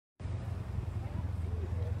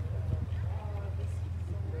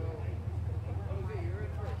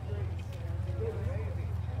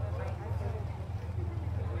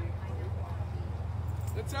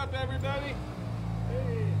What's up, everybody?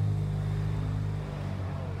 Hey.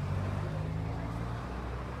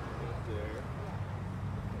 Up there.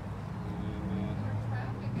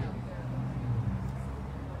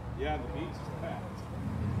 Yeah, the beach is packed.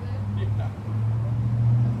 Yeah.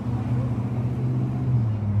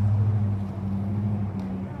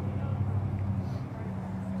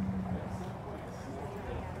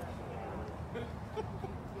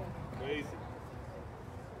 Crazy.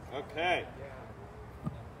 Okay.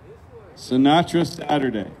 Sinatra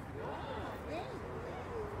Saturday.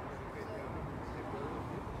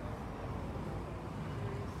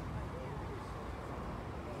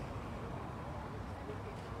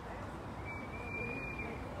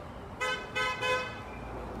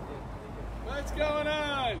 What's going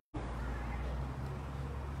on?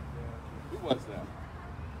 Who was that?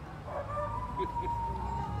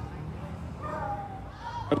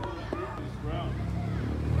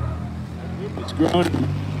 It's grown.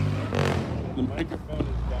 The microphone is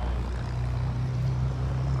dying.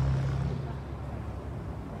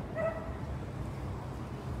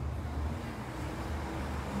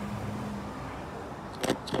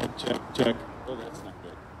 Check. Oh, that's not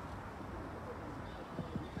good.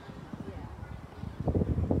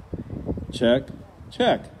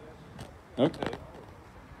 Check. Okay.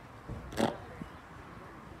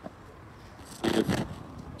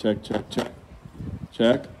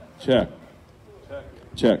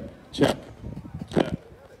 Check.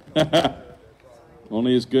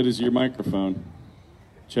 Only as good as your microphone.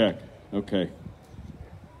 Check. Okay.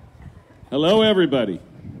 Hello, everybody.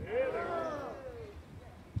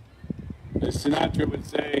 As Sinatra would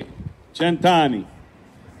say, Cent'anni.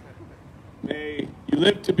 May you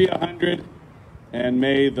live to be 100, and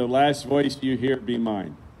may the last voice you hear be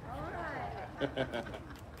mine.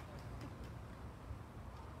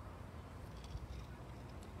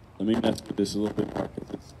 Let me mess with this a little bit more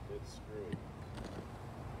because it's screwy.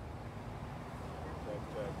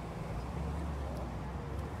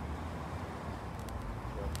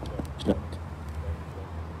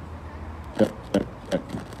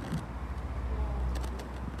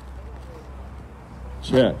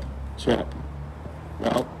 Check.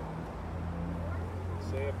 Well,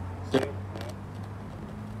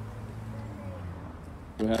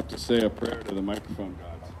 you have to say a prayer to the microphone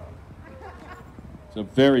gods. It's a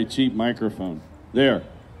very cheap microphone. There.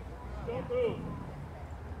 Don't move.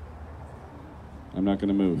 I'm not going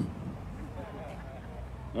to move.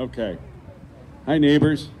 Okay. Hi,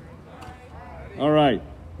 neighbors. All right.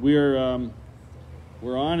 We're on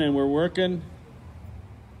and we're working.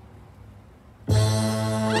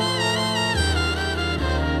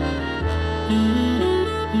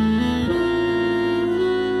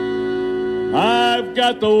 I've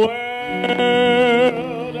got the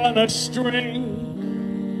world on a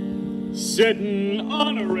string, sitting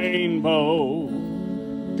on a rainbow.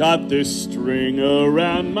 Got this string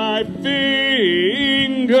around my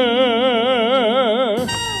finger.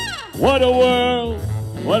 What a world,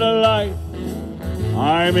 what a life,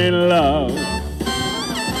 I'm in love.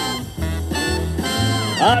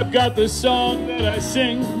 I've got the song that I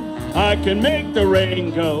sing, I can make the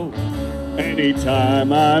rain go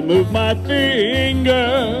anytime I move my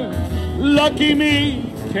finger. Lucky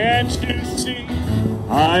me, can't you see,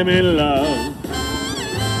 I'm in love.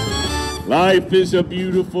 Life is a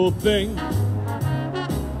beautiful thing,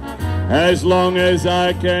 as long as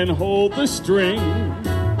I can hold the string.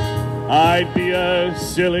 I'd be a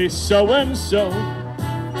silly so-and-so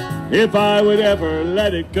if I would ever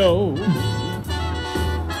let it go.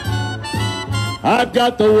 I've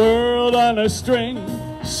got the world on a string,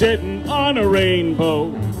 sitting on a rainbow.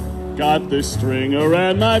 Got the string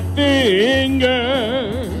around my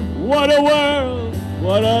finger. What a world,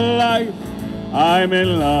 what a life, I'm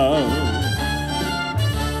in love.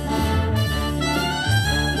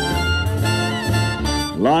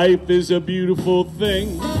 Life is a beautiful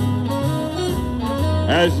thing,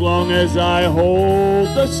 as long as I hold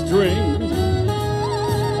the string.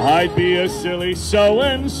 I'd be a silly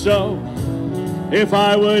so-and-so if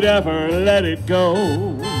I would ever let it go.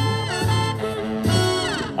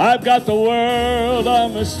 I've got the world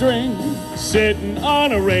on a string, sitting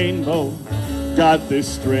on a rainbow. Got this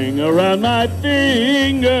string around my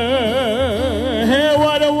finger. Hey,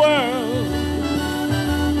 what a world.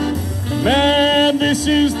 Man, this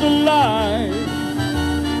is the life.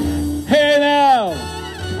 Hey now,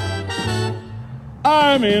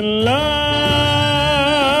 I'm in love.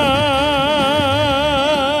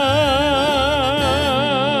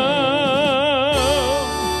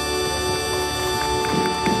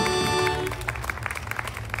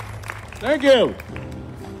 Thank you.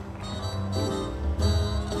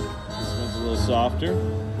 This one's a little softer.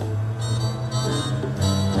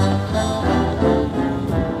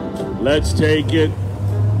 Let's take it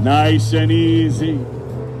nice and easy.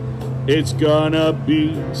 It's gonna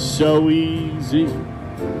be so easy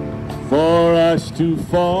for us to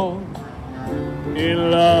fall in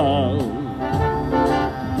love.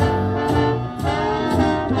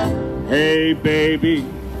 Hey baby,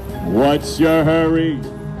 what's your hurry?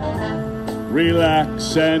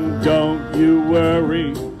 Relax and don't you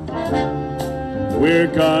worry. We're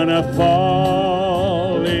gonna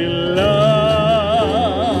fall in love.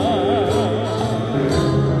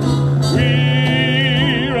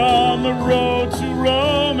 We're on the road to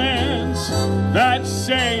romance, that's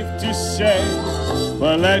safe to say.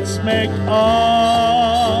 But let's make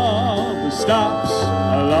all the stops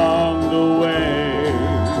along the way.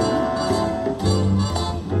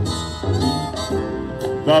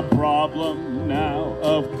 The problem now,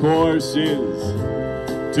 of course, is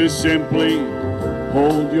to simply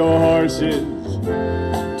hold your horses.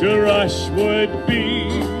 To rush would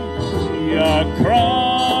be a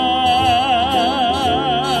crime,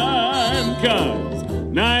 'cause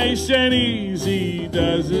nice and easy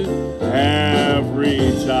does it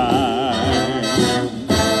every time.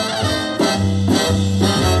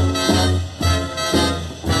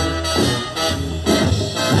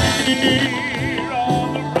 We're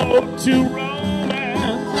on the road to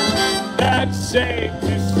romance, that's safe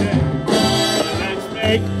to say. Let's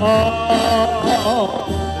make all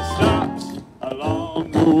the stops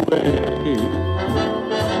along the way.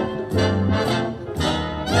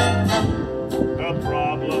 The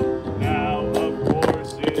problem now, of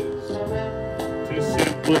course, is to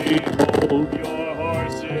simply hold your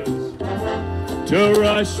horses. To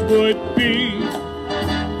rush would be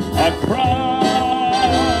a crime,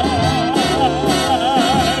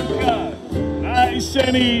 'cause nice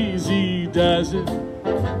and easy does it.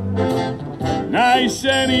 Nice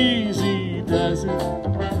and easy does it.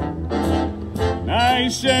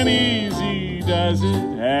 Nice and easy does it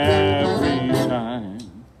every time.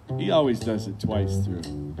 He always does it twice through.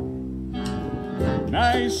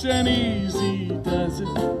 Nice and easy does it.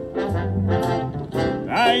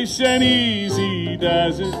 Nice and easy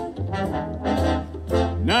does it.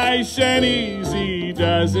 Nice and easy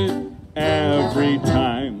does it every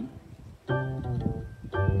time.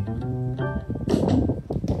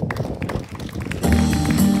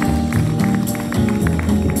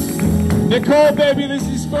 Nicole, baby, this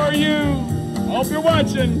is for you. I hope you're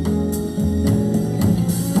watching.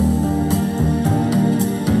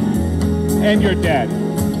 And your dad,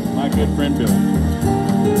 my good friend Billy.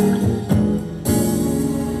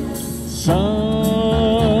 Someday,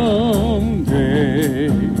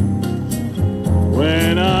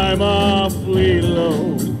 when I'm awfully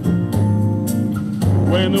low,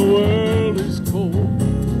 when the world is cold,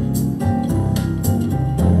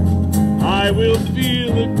 I will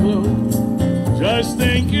feel the glow just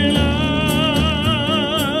thinking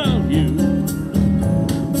of you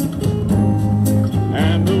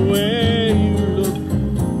and the way you look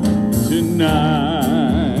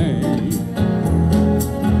tonight.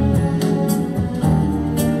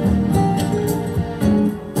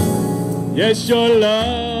 Yes, you're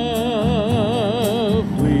lovely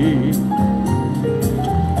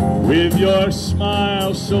with your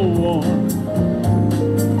smile so warm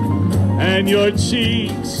and your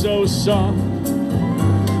cheeks so soft.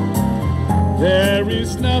 There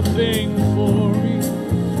is nothing for me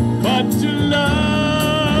but to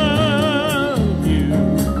love you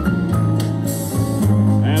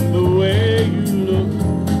and the way you look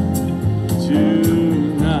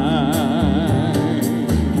tonight.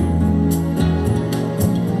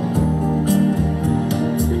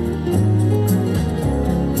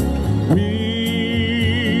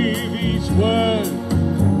 With each word,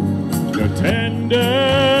 your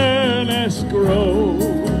tenderness grows,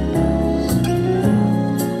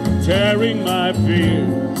 tearing my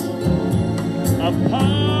fears apart,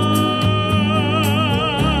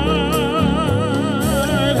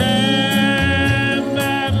 and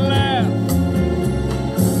that laugh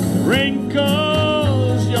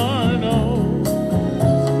wrinkles your nose,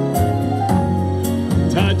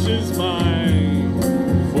 touches my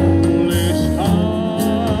foolish heart.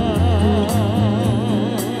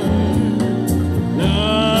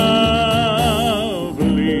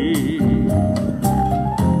 Lovely,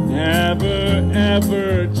 never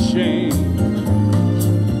ever change.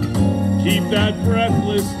 Keep that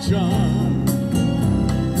breathless charm.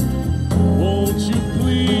 Won't you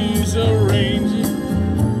please arrange it?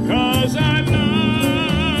 'Cause I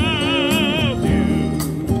love you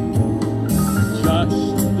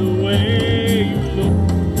just the way you look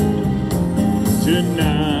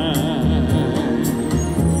tonight.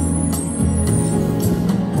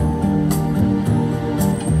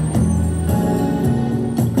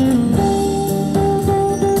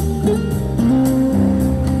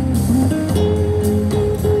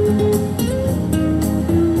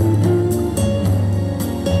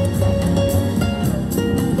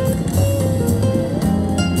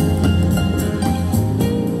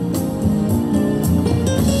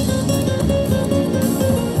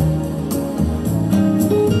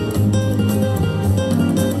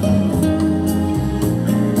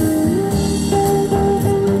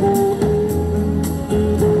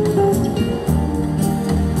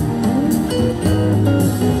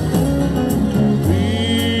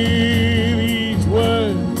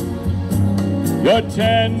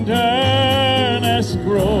 tenderness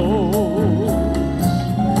grows,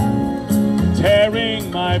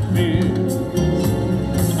 tearing my fears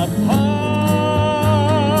apart,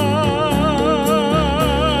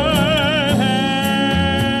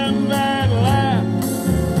 and that laugh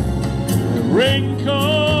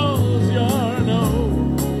wrinkles your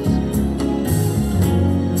nose,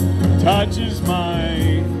 touches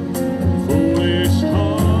my foolish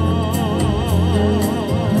heart.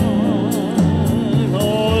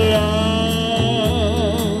 Oh,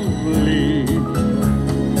 lovely,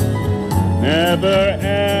 never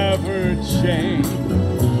ever change.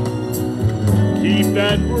 Keep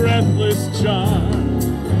that breathless charm.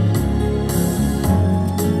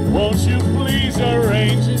 Won't you please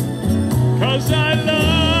arrange it? 'Cause I love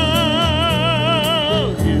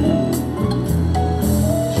you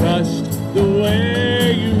just the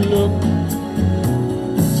way you look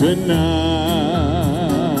tonight.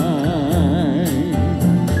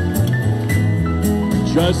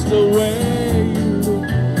 Just the way you look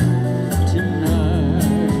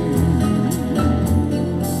tonight.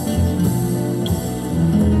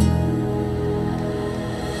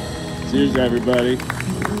 Cheers, everybody.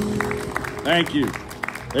 Thank you.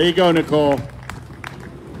 There you go, Nicole.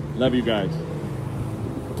 Love you guys.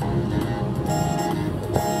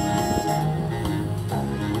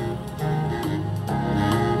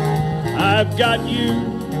 I've got you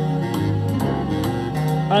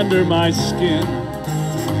under my skin.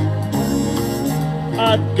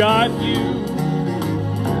 I've got you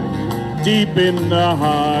deep in the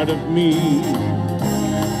heart of me.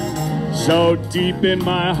 So deep in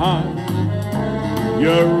my heart,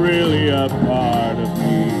 you're really a part of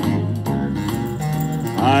me.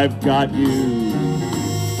 I've got you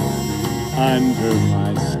under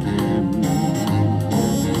my skin.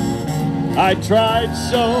 I tried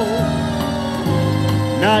so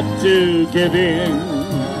not to give in.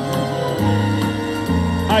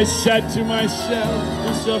 I said to myself,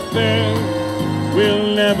 this affair will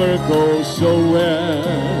never go so well.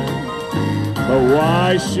 But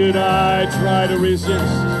why should I try to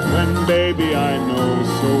resist when, baby, I know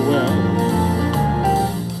so well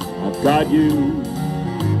I've got you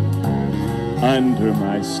under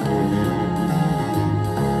my skin.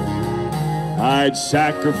 I'd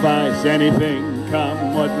sacrifice anything,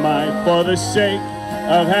 come what might, for the sake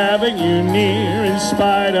of having you near, in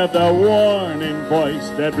spite of the warning voice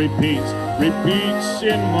that repeats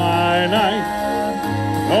in my night.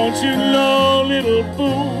 Don't you know, little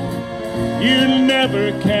fool, you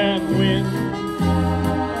never can win.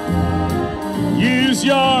 Use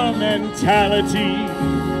your mentality,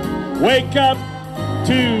 wake up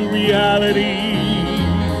to reality.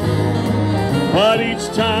 But each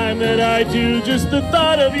time that I do, just the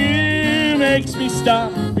thought of you makes me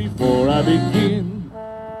stop before I begin.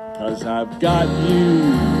 'Cause I've got you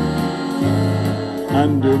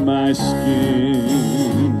under my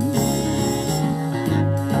skin.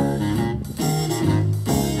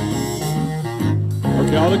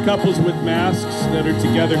 Okay, all the couples with masks that are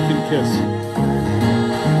together can kiss.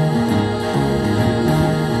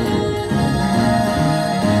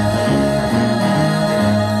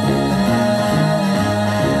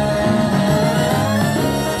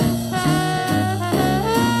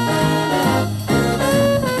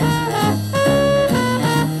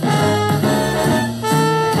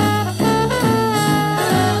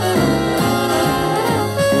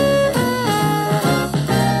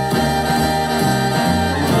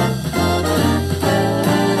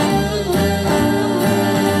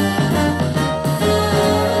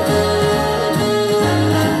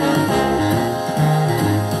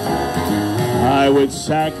 I would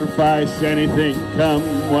sacrifice anything, come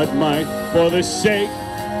what might, for the sake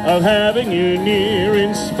of having you near,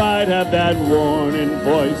 in spite of that warning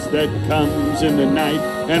voice that comes in the night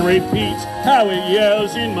and repeats how it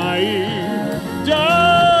yells in my ear.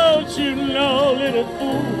 Don't you know, little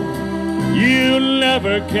fool, you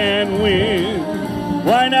never can win.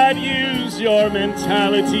 Why not use your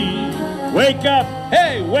mentality? Wake up,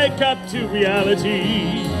 hey, wake up to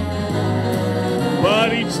reality.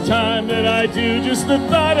 But each time that I do, just the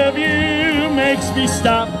thought of you makes me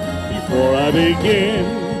stop before I begin.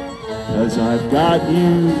 'Cause I've got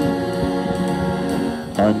you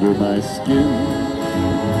under my skin.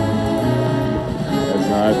 'Cause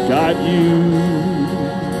I've got you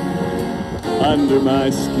under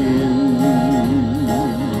my skin.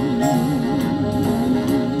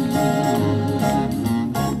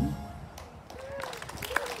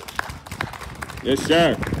 Yes,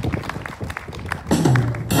 sir.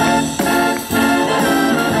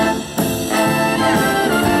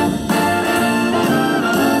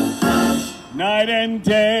 Night and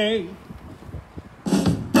day,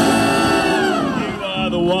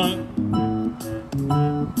 one.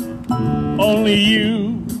 Only you,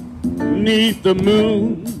 'neath the moon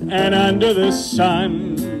and under the sun.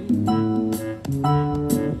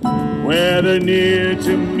 Whether near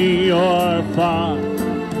to me or far,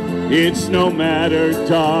 it's no matter,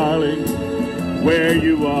 darling. Where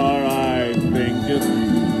you are, I think of you.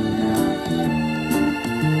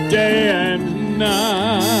 Day and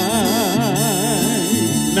night,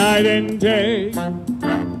 night and day.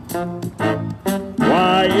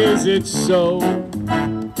 Why is it so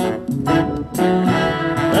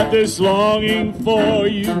that this longing for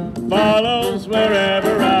you follows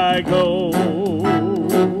wherever I go?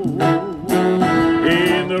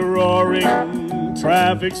 In the roaring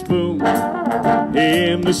traffic's boom,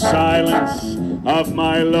 in the silence of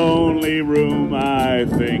my lonely room, I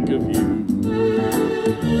think of you.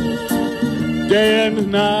 Day and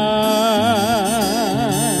night,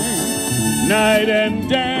 night and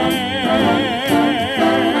day,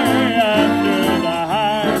 under the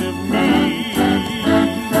hide of me,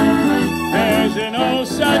 there's an oh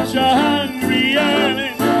such a hungry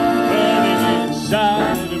yearning burning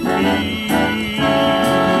inside of me,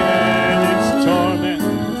 and its torment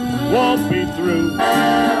won't be through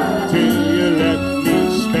till you let me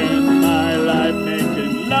spend my life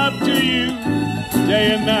making love to you, day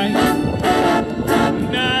and night,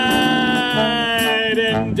 night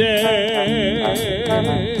and day.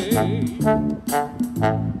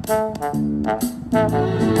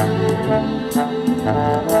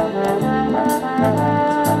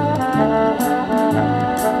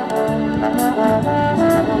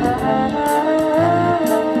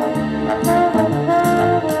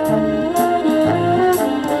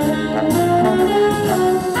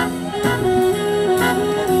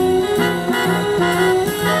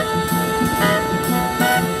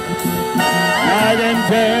 Night and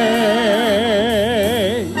day,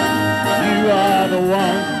 you are the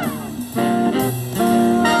one.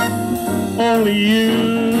 Only you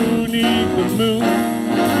need the moon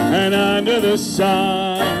and under the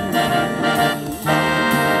sun.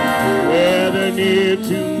 Whether near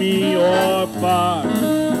to me or far,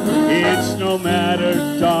 it's no matter,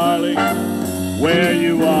 darling. Where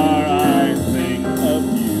you are, I think of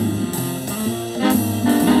you.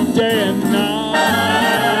 Day and night,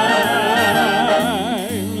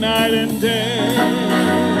 night and day.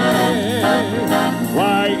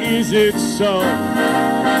 Why is it so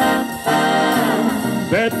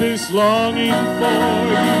that this longing for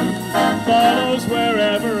you follows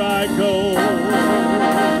wherever I go?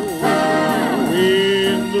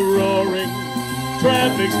 In the roaring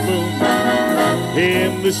traffic's boom, in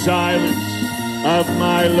the silence of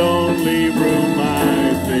my lonely room,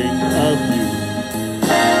 I think of you.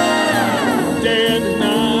 Day and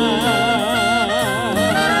night,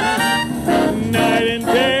 night and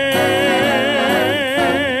day,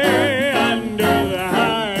 under the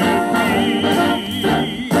high of me,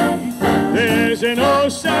 there's an oh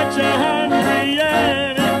such a hungry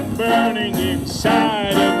yearning burning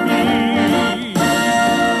inside of me,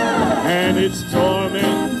 and its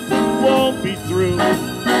torment won't be through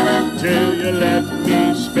till you let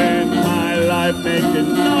me spend my life making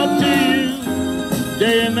love to you,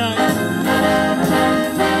 day and night,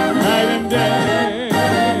 night and day,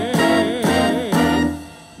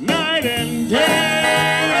 night and day.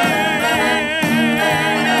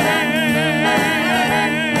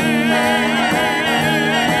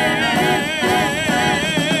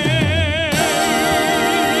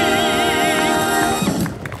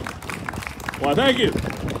 Well, thank you.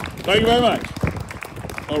 Thank you very much.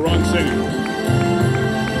 Oh, wrong singer.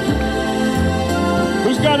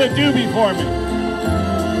 Who's got a doobie for me?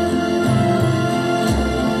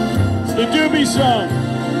 It's the doobie song.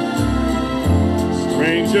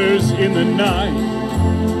 Strangers in the night,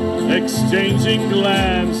 exchanging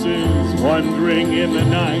glances, wondering in the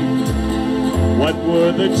night, what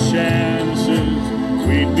were the chances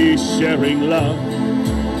we'd be sharing love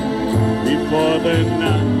before the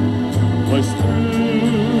night was through.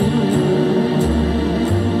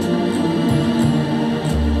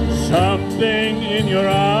 Something in your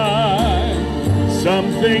eye,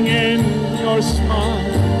 something in your smile,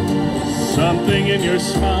 something in your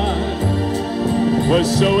smile was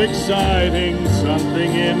so exciting.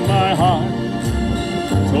 Something in my heart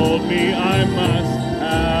told me I must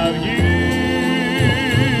have you.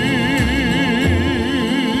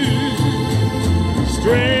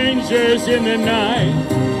 Strangers in the night,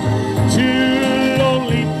 two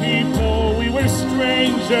lonely people, we were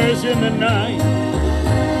strangers in the night.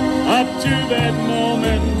 Up to that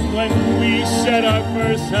moment when we said our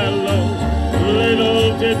first hello,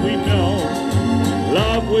 little did we know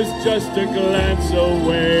Love was just a glance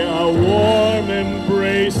away, a warm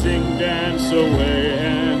embracing dance away.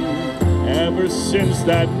 And ever since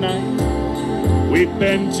that night, we've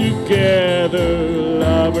been together,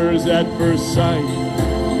 lovers at first sight.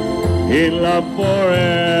 In love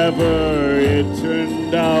forever, it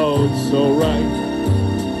turned out so right.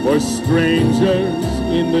 For strangers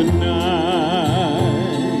in the night.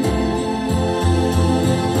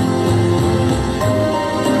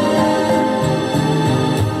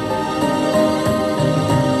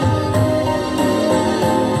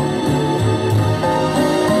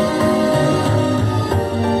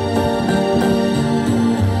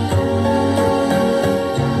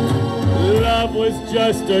 Love was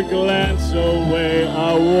just a glance away,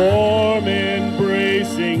 a warm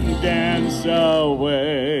embracing dance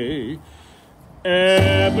away.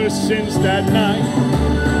 Ever since that night,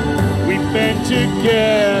 we've been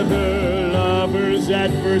together, lovers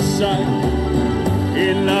at first sight.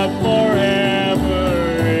 In love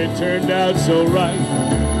forever, it turned out so right.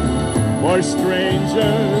 For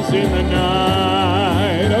strangers in the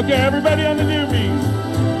night. Okay, everybody on the doobies.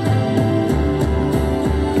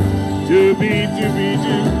 Doobie, doobie,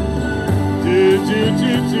 doo. Doo, doo,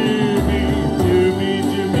 doo, doobie. Doobie,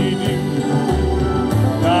 doobie, doo.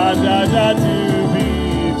 Da, da, da,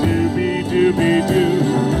 doobie. Doobie, doobie, doo.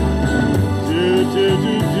 Doo, doo,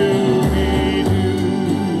 doo, doobie, doo.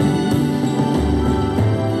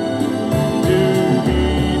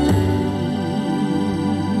 Doobie, doo.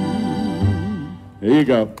 There you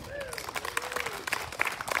go.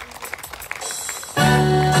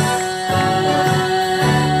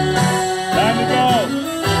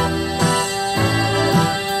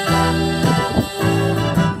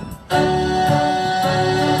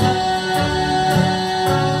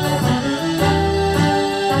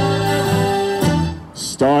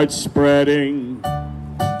 Start spreading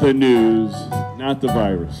the news, not the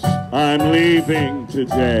virus. I'm leaving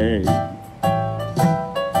today.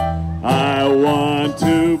 I want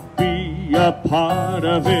to be a part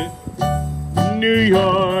of it. New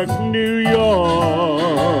York, New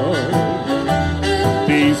York.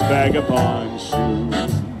 These vagabond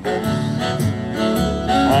shoes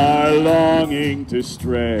are longing to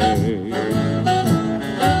stray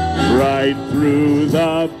right through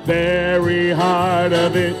the very heart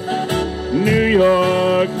of it. New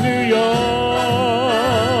York, New York.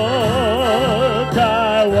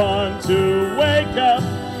 I want to wake up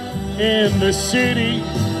in the city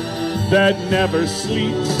that never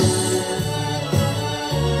sleeps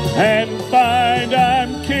and find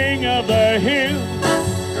I'm king of the hill,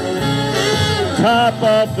 top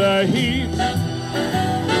of the heap.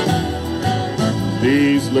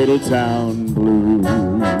 These little town blues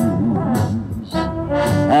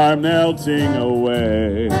are melting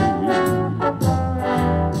away.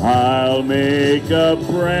 I'll make a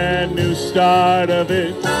brand new start of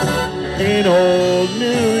it in old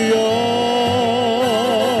New York.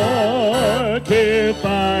 If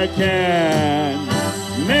I can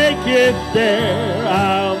make it there,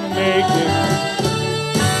 I'll make it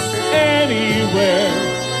anywhere.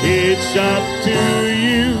 It's up to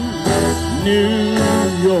you. New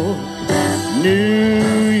York,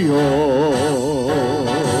 New York.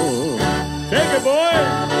 Take it, boy.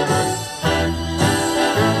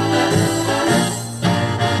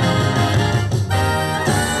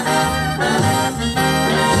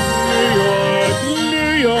 New York,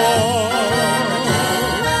 New York.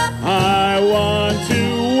 I want to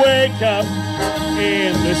wake up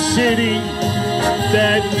in the city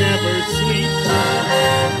that never sleeps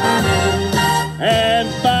and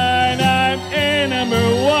find I'm number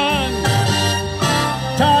one,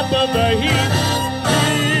 top of the heap,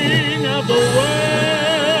 king of the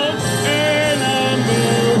world, and number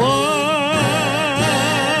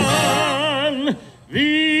one.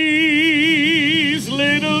 These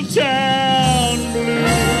little town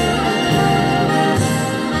blues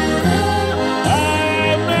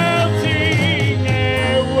are melting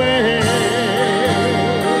away.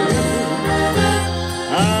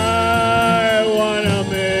 I wanna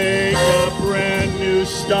make a brand new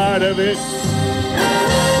start of it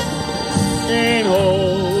in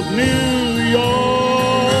old New York.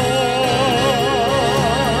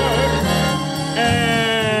 And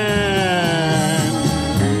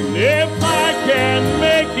if I can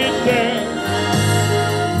make it there,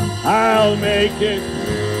 I'll make it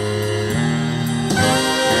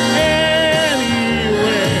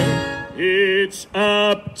anywhere. It's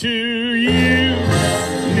up to you,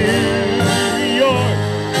 New York.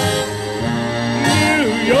 New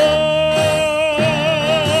York.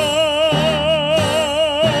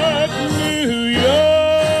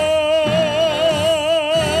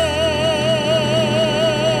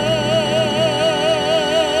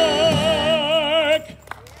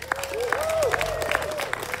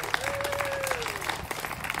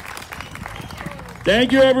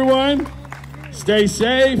 Thank you, everyone. Stay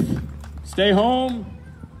safe. Stay home.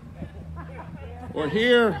 Or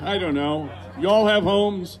here. I don't know. You all have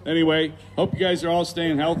homes. Anyway, hope you guys are all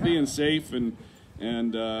staying healthy and safe and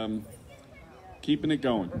keeping it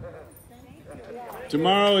going.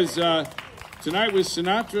 Tomorrow is, tonight was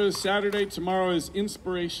Sinatra, Saturday. Tomorrow is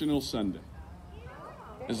Inspirational Sunday.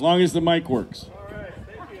 As long as the mic works.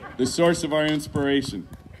 The source of our inspiration.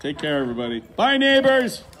 Take care, everybody. Bye,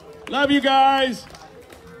 neighbors. Love you guys.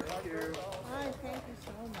 Thank you. Thank you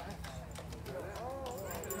so much.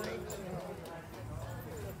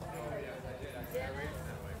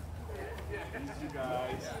 You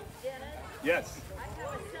guys. Yes. I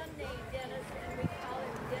have a son named Dennis, and we call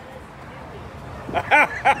him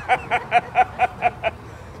Dennis.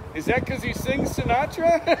 Is that because he sings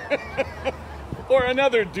Sinatra? Or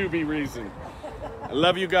another doobie reason? I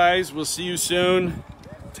love you guys. We'll see you soon.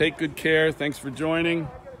 Take good care. Thanks for joining.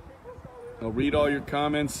 I'll read all your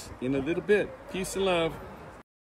comments in a little bit. Peace and love.